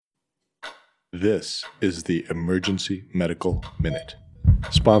This is the Emergency Medical Minute,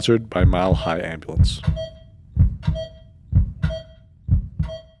 sponsored by Mile High Ambulance.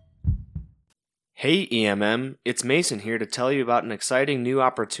 Hey EMM, it's Mason here to tell you about an exciting new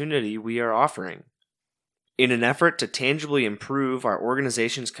opportunity we are offering. In an effort to tangibly improve our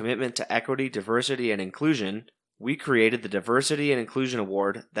organization's commitment to equity, diversity, and inclusion, we created the Diversity and Inclusion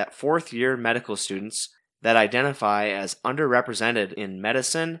Award that fourth-year medical students that identify as underrepresented in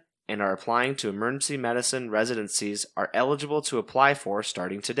medicine and are applying to emergency medicine residencies are eligible to apply for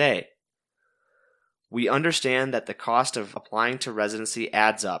starting today. We understand that the cost of applying to residency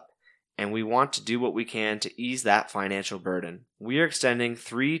adds up, and we want to do what we can to ease that financial burden. We are extending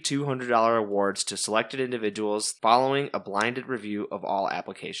 3 $200 awards to selected individuals following a blinded review of all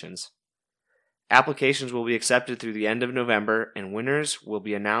applications. Applications will be accepted through the end of November, and winners will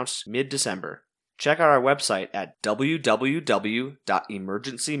be announced mid-December. Check out our website at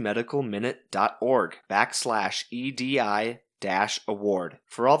www.emergencymedicalminute.org/EDI-award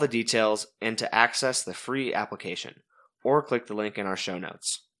for all the details and to access the free application, or click the link in our show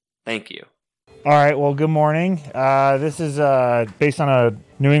notes. Thank you. All right, well, good morning. This is based on a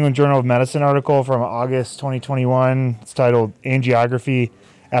New England Journal of Medicine article from August 2021. It's titled Angiography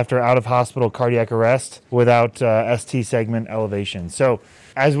After Out-of-Hospital Cardiac Arrest Without ST Segment Elevation. So,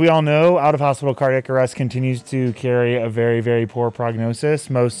 as we all know, out-of-hospital cardiac arrest continues to carry a very, very poor prognosis.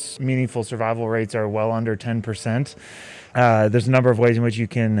 Most meaningful survival rates are well under 10%. There's a number of ways in which you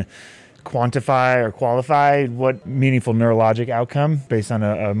can quantify or qualify what meaningful neurologic outcome based on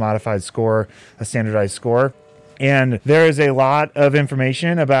a modified score, a standardized score. And there is a lot of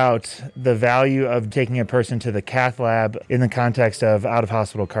information about the value of taking a person to the cath lab in the context of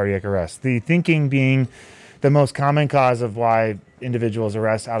out-of-hospital cardiac arrest. The thinking being the most common cause of why individuals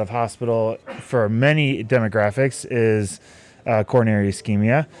arrest out of hospital for many demographics is coronary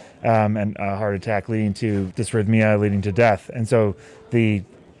ischemia and a heart attack leading to dysrhythmia, leading to death. And so the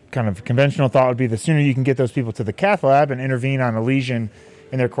kind of conventional thought would be the sooner you can get those people to the cath lab and intervene on a lesion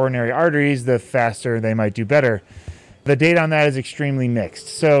in their coronary arteries, the faster they might do better. The data on that is extremely mixed.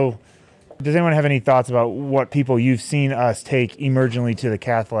 So does anyone have any thoughts about what people you've seen us take emergently to the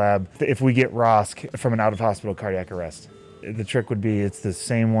cath lab if we get ROSC from an out-of-hospital cardiac arrest? The trick would be it's the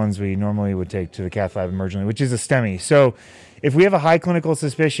same ones we normally would take to the cath lab emergently, which is a STEMI. So if we have a high clinical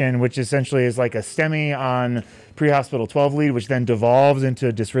suspicion, which essentially is like a STEMI on pre-hospital 12 lead, which then devolves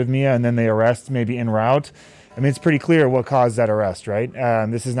into dysrhythmia and then they arrest maybe en route, I mean, it's pretty clear what caused that arrest, right?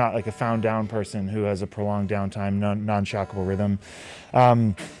 This is not like a found down person who has a prolonged downtime, non-shockable rhythm.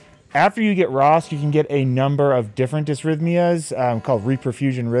 After you get ROSC, you can get a number of different dysrhythmias called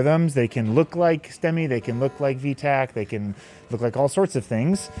reperfusion rhythms. They can look like STEMI, they can look like VTAC, they can look like all sorts of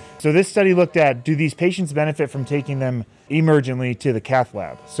things. So this study looked at, do these patients benefit from taking them emergently to the cath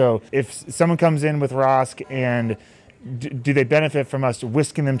lab? So if someone comes in with ROSC and do they benefit from us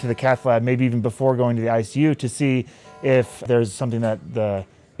whisking them to the cath lab, maybe even before going to the ICU, to see if there's something that the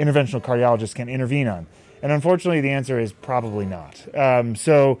interventional cardiologist can intervene on? And unfortunately, the answer is probably not.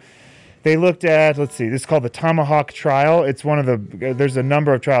 So they looked at, this is called the Tomahawk trial. It's one of there's a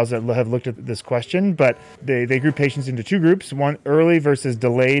number of trials that have looked at this question, but they group patients into two groups, one early versus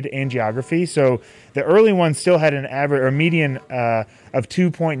delayed angiography. So the early ones still had an average or median of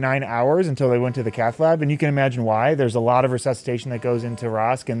 2.9 hours until they went to the cath lab. And you can imagine why. There's a lot of resuscitation that goes into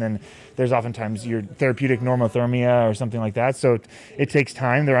ROSC, and then there's oftentimes your therapeutic normothermia or something like that. So it takes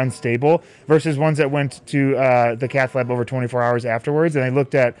time. They're unstable versus ones that went to the cath lab over 24 hours afterwards. And they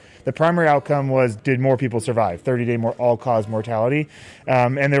looked at the primary outcome was, did more people survive, 30-day more all-cause mortality?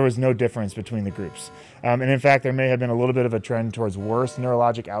 And there was no difference between the groups. And in fact, there may have been a little bit of a trend towards worse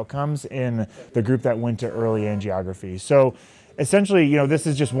neurologic outcomes in the group that went to early angiography. So essentially, this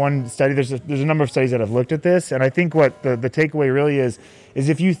is just one study. There's a number of studies that have looked at this. And I think what the takeaway really is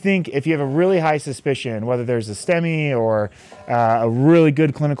if you have a really high suspicion, whether there's a STEMI or a really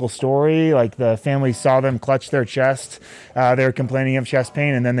good clinical story, like the family saw them clutch their chest, they were complaining of chest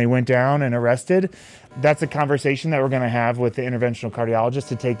pain, and then they went down and arrested, that's a conversation that we're going to have with the interventional cardiologist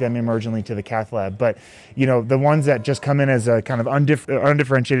to take them emergently to the cath lab. But, the ones that just come in as a kind of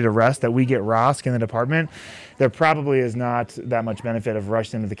undifferentiated arrest that we get ROSC in the department, there probably is not that much benefit of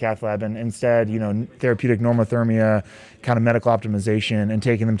rushing them to the cath lab. And instead, therapeutic normothermia, kind of medical optimization, and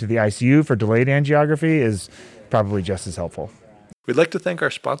taking them to the ICU for delayed angiography is probably just as helpful. We'd like to thank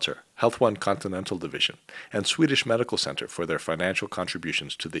our sponsor, Health One Continental Division, and Swedish Medical Center for their financial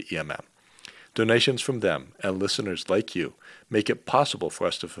contributions to the EMM. Donations from them and listeners like you make it possible for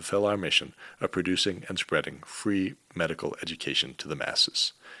us to fulfill our mission of producing and spreading free medical education to the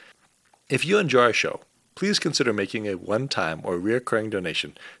masses. If you enjoy our show, please consider making a one-time or recurring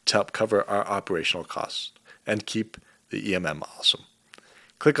donation to help cover our operational costs and keep the EMM awesome.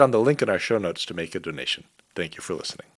 Click on the link in our show notes to make a donation. Thank you for listening.